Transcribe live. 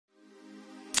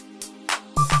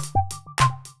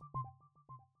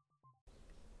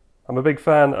I'm a big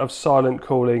fan of silent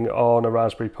cooling on a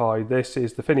Raspberry Pi. This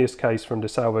is the Phineas case from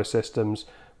DeSalvo Systems,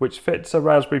 which fits a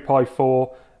Raspberry Pi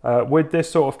 4. With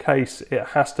this sort of case, it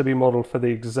has to be modelled for the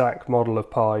exact model of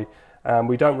Pi, and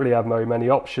we don't really have very many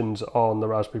options on the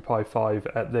Raspberry Pi 5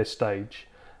 at this stage,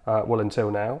 well, until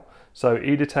now. So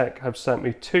Edatec have sent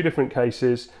me 2 different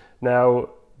cases.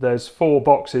 Now there's 4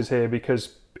 boxes here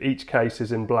because each case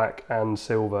is in black and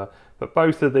silver, but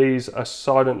both of these are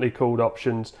silently cooled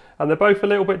options and they're both a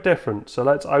little bit different. So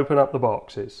let's open up the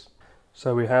boxes.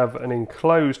 So we have an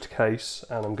enclosed case,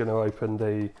 and I'm going to open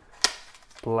the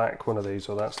black one of these,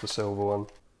 or that's the silver one.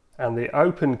 And the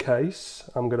open case,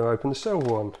 I'm going to open the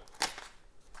silver one,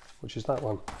 which is that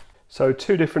one. So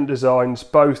 2 different designs,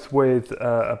 both with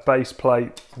a base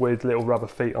plate with little rubber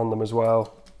feet on them as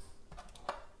well.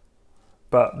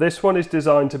 But this one is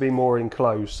designed to be more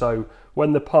enclosed, so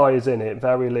when the Pi is in it,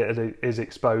 very little is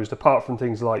exposed, apart from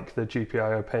things like the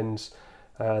GPIO pins,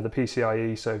 the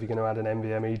PCIe, so if you're going to add an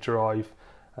NVMe drive,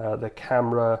 the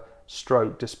camera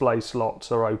stroke display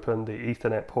slots are open, the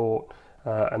Ethernet port,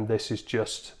 and this is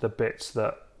just the bits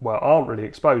that, well, aren't really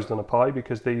exposed on a Pi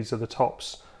because these are the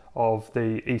tops of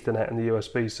the Ethernet and the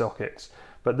USB sockets.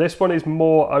 But this one is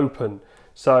more open,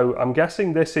 so I'm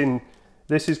guessing this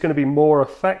is going to be more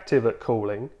effective at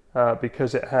cooling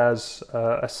because it has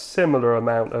a similar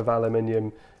amount of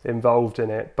aluminium involved in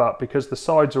it, but because the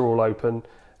sides are all open,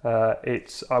 I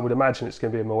would imagine it's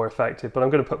going to be more effective. But I'm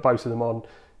going to put both of them on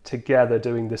together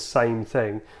doing the same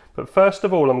thing. But first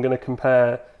of all, I'm going to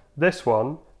compare this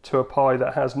one to a Pi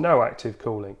that has no active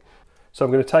cooling. So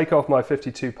I'm going to take off my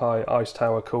 52 Pi Ice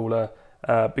Tower cooler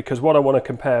because what I want to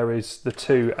compare is the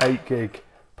 2 8GB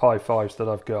Pi 5s that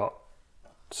I've got.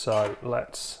 So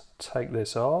let's take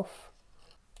this off.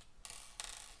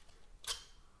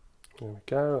 There we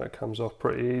go, that comes off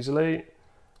pretty easily.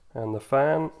 And the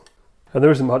fan. And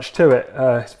there isn't much to it.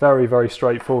 It's very, very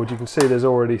straightforward. You can see there's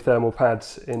already thermal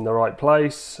pads in the right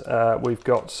place. We've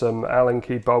got some Allen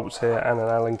key bolts here and an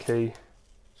Allen key.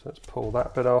 So let's pull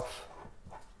that bit off.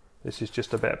 This is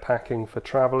just a bit of packing for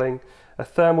traveling. A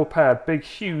thermal pad, big,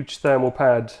 huge thermal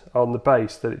pad on the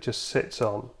base that it just sits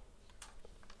on.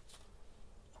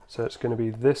 So it's going to be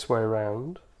this way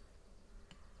around.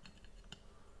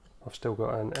 I've still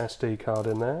got an SD card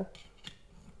in there.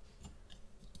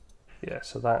 Yeah,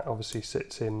 so that obviously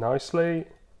sits in nicely.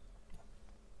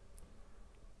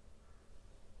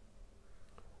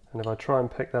 And if I try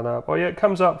and pick that up, oh yeah, it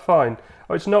comes up fine.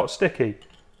 Oh, it's not sticky.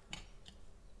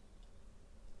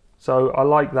 So I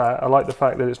like that. I like the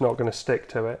fact that it's not going to stick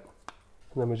to it.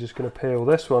 And then we're just going to peel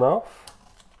this one off.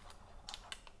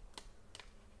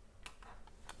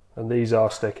 And these are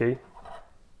sticky.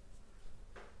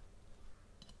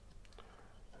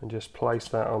 And just place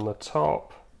that on the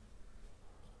top.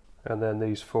 And then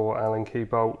these 4 Allen key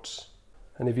bolts.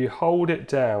 And if you hold it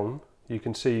down, you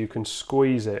can see you can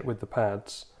squeeze it with the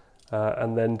pads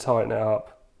and then tighten it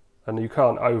up. And you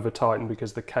can't over tighten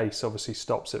because the case obviously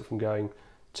stops it from going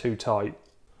too tight.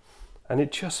 And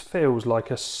it just feels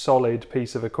like a solid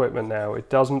piece of equipment now. It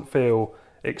doesn't feel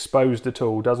exposed at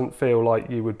all, doesn't feel like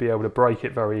you would be able to break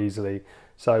it very easily.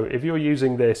 So if you're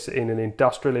using this in an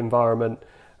industrial environment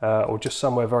or just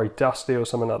somewhere very dusty or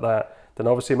something like that, then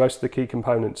obviously most of the key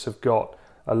components have got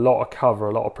a lot of cover,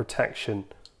 a lot of protection.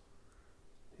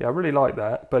 Yeah, I really like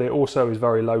that, but it also is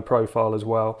very low profile as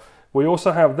well. We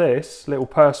also have this little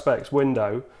Perspex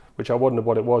window, which I wondered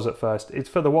what it was at first. It's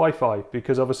for the Wi-Fi,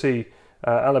 because obviously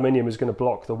aluminium is going to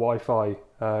block the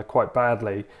Wi-Fi quite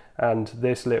badly, and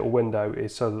this little window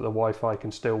is so that the Wi-Fi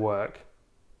can still work.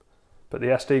 But the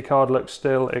SD card looks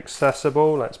still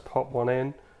accessible. Let's pop one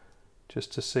in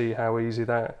just to see how easy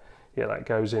that. Yeah, that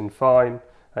goes in fine,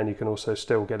 and you can also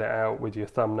still get it out with your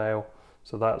thumbnail,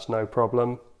 so that's no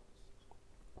problem.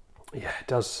 Yeah, it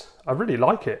does. I really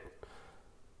like it.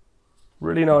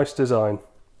 Really nice design.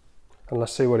 And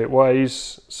let's see what it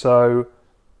weighs. So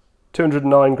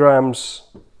 209 grams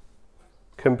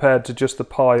compared to just the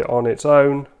Pi on its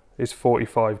own is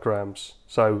 45 grams.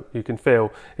 So you can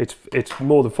feel it's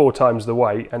more than 4 times the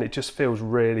weight, and it just feels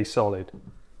really solid.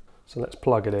 So let's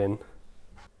plug it in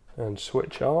and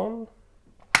switch on.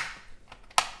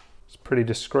 It's pretty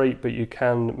discreet, but you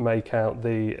can make out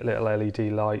the little LED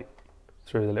light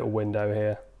through the little window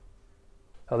here.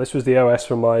 Now this was the OS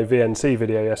from my VNC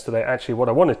video yesterday. Actually what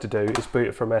I wanted to do is boot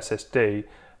it from SSD,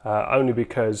 only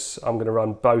because I'm going to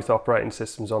run both operating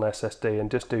systems on SSD and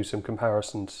just do some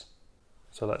comparisons.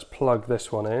 So let's plug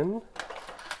this one in.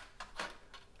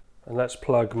 And let's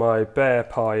plug my bare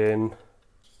Pi in,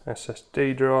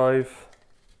 SSD drive.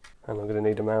 And I'm going to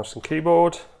need a mouse and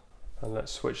keyboard. And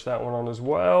let's switch that one on as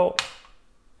well.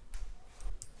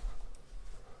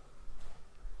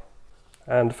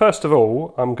 And first of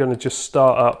all, I'm going to just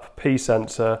start up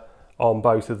P-Sensor on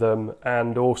both of them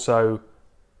and also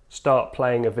start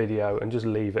playing a video and just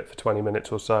leave it for 20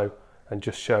 minutes or so and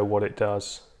just show what it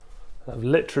does. I've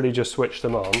literally just switched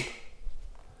them on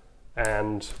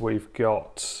and we've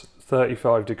got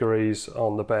 35 degrees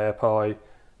on the Bear Pie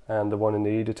and the one in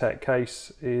the Edatec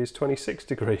case is 26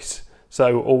 degrees.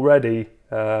 So already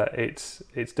it's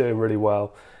doing really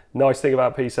well. Nice thing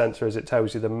about P-Sensor is it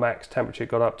tells you the max temperature it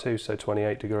got up to, so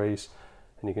 28 degrees.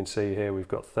 And you can see here we've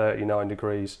got 39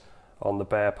 degrees on the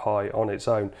Bear Pie on its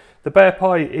own. The Bear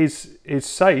Pie is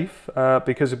safe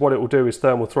because what it will do is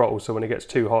thermal throttle, so when it gets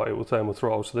too hot it will thermal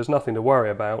throttle, so there's nothing to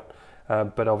worry about,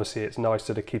 but obviously it's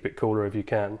nicer to keep it cooler if you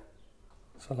can.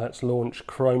 So let's launch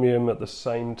Chromium at the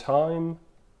same time,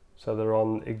 so they're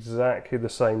on exactly the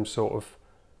same sort of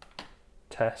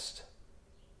test,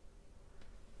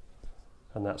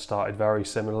 and that started very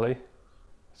similarly.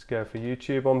 Let's go for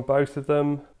YouTube on both of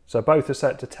them. So both are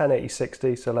set to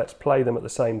 1080-60, so let's play them at the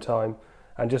same time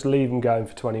and just leave them going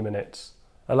for 20 minutes.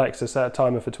 Alexa, set a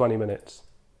timer for 20 minutes.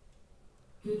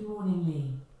 Good morning,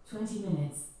 Lee. 20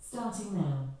 minutes, starting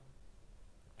now.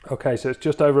 Okay, so it's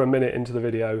just over a minute into the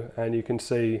video and you can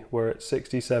see we're at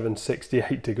 67,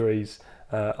 68 degrees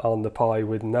on the Pi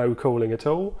with no cooling at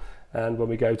all. And when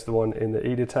we go to the one in the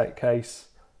Edatec case,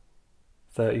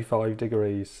 35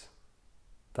 degrees.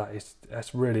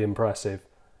 That's really impressive.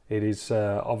 It is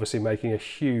obviously making a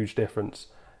huge difference,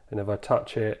 and if I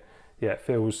touch it, yeah, it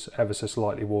feels ever so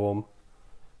slightly warm.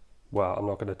 Well, I'm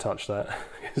not going to touch that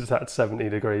because that's 70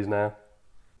 degrees now.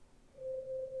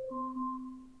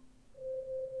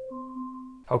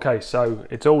 Okay, so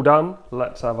it's all done.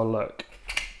 Let's have a look.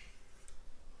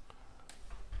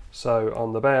 So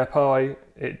on the Bear Pie,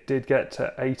 it did get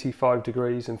to 85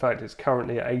 degrees. In fact, it's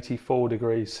currently at 84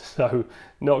 degrees, so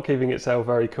not keeping itself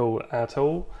very cool at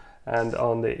all. And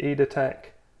on the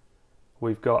Edatec,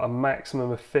 we've got a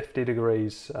maximum of 50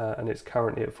 degrees and it's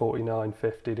currently at 49,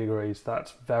 50 degrees.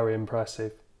 That's very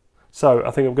impressive. So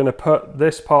I think I'm going to put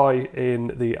this Pi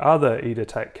in the other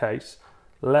Edatec case,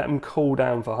 let them cool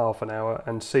down for half an hour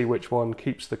and see which one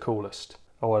keeps the coolest.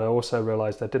 Oh, and I also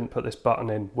realised I didn't put this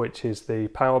button in, which is the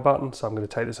power button. So I'm going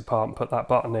to take this apart and put that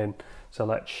button in. So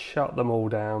let's shut them all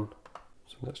down.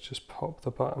 So let's just pop the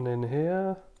button in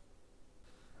here.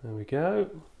 There we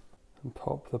go. And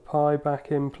pop the Pi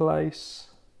back in place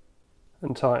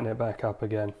and tighten it back up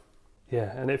again.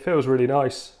 Yeah, and it feels really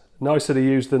nice. Nicer to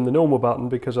use than the normal button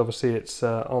because obviously it's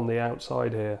on the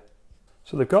outside here.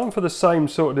 So they've gone for the same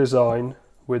sort of design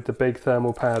with the big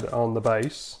thermal pad on the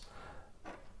base.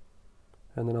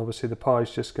 And then obviously the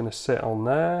Pi's just going to sit on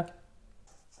there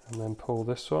and then pull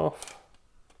this off.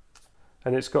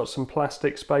 And it's got some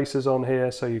plastic spacers on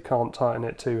here so you can't tighten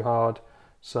it too hard.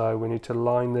 So we need to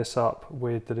line this up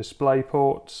with the display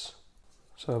ports.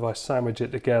 So if I sandwich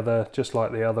it together, just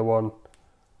like the other one,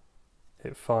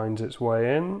 it finds its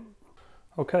way in.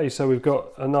 Okay, so we've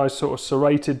got a nice sort of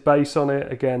serrated base on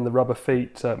it. Again, the rubber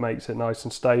feet makes it nice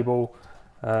and stable.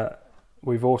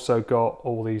 We've also got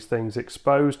all these things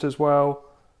exposed as well.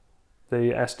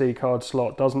 The SD card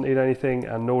slot doesn't need anything,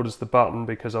 and nor does the button,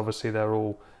 because obviously they're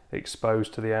all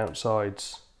exposed to the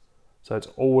outsides. So it's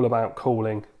all about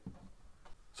cooling.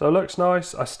 So it looks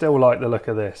nice. I still like the look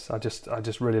of this. I just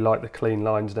really like the clean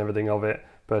lines and everything of it.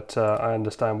 But I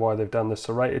understand why they've done the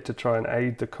serrated to try and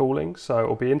aid the cooling. So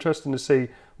it'll be interesting to see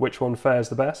which one fares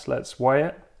the best. Let's weigh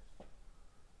it.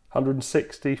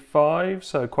 165,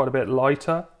 so quite a bit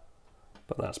lighter.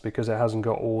 But that's because it hasn't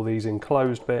got all these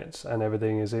enclosed bits and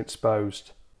everything is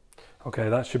exposed. Okay,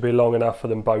 that should be long enough for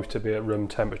them both to be at room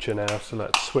temperature now. So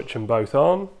let's switch them both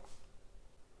on.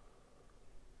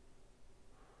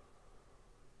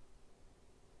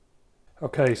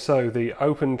 Okay, so the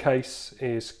open case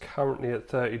is currently at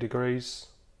 30 degrees.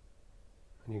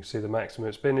 And you can see the maximum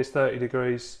it's been is 30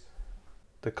 degrees.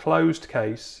 The closed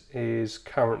case is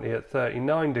currently at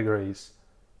 39 degrees.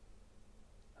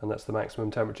 And that's the maximum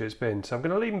temperature it's been. So I'm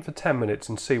going to leave them for 10 minutes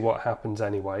and see what happens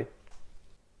anyway.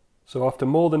 So after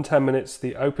more than 10 minutes,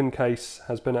 the open case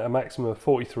has been at a maximum of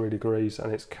 43 degrees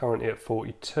and it's currently at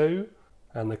 42.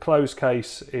 And the closed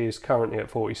case is currently at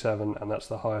 47 and that's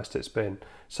the highest it's been.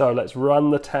 So let's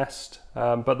run the test,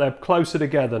 but they're closer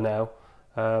together now,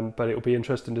 but it'll be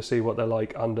interesting to see what they're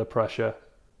like under pressure.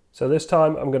 So this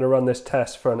time I'm going to run this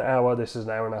test for an hour. This is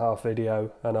an hour-and-a-half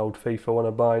video, an old FIFA one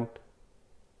of mine.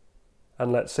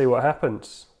 And let's see what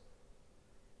happens.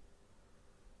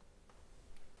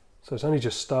 So it's only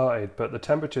just started, but the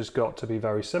temperature's got to be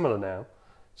very similar now.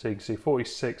 So you can see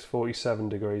 46, 47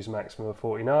 degrees, maximum of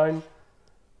 49.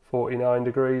 49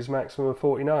 degrees, maximum of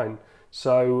 49.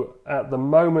 So at the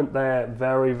moment they're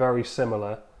very, very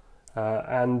similar.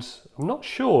 and I'm not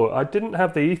sure, I didn't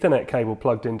have the Ethernet cable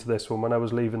plugged into this one when I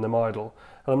was leaving them idle,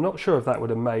 and I'm not sure if that would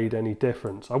have made any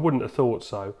difference. I wouldn't have thought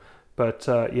so, but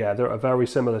yeah, they're at a very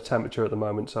similar temperature at the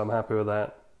moment, so I'm happy with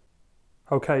that.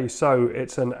 Okay, so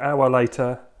it's an hour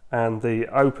later and the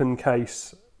open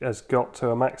case has got to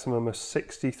a maximum of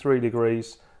 63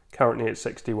 degrees, currently at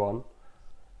 61,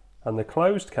 and the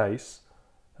closed case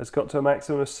has got to a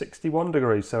maximum of 61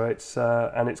 degrees, so it's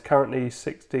and it's currently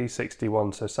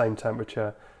 61, so same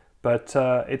temperature, but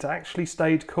it's actually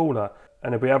stayed cooler.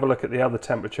 And if we have a look at the other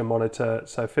temperature monitor,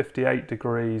 so 58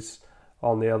 degrees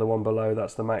on the other one below,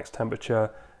 that's the max temperature,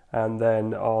 and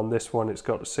then on this one it's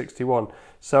got to 61.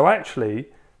 So actually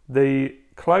the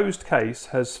closed case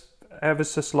has ever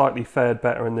so slightly fared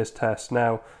better in this test.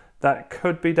 Now that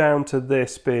could be down to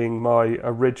this being my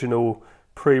original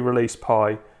pre-release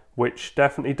Pi, which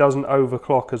definitely doesn't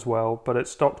overclock as well, but at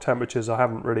stock temperatures I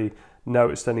haven't really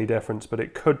noticed any difference, but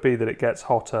it could be that it gets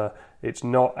hotter. It's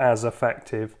not as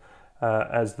effective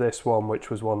as this one, which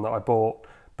was one that I bought.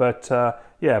 But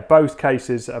yeah, both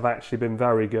cases have actually been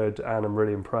very good and I'm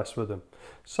really impressed with them.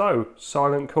 So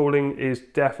silent cooling is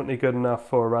definitely good enough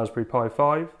for a Raspberry Pi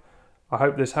 5. I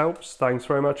hope this helps. Thanks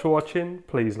very much for watching.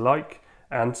 Please like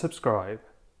and subscribe.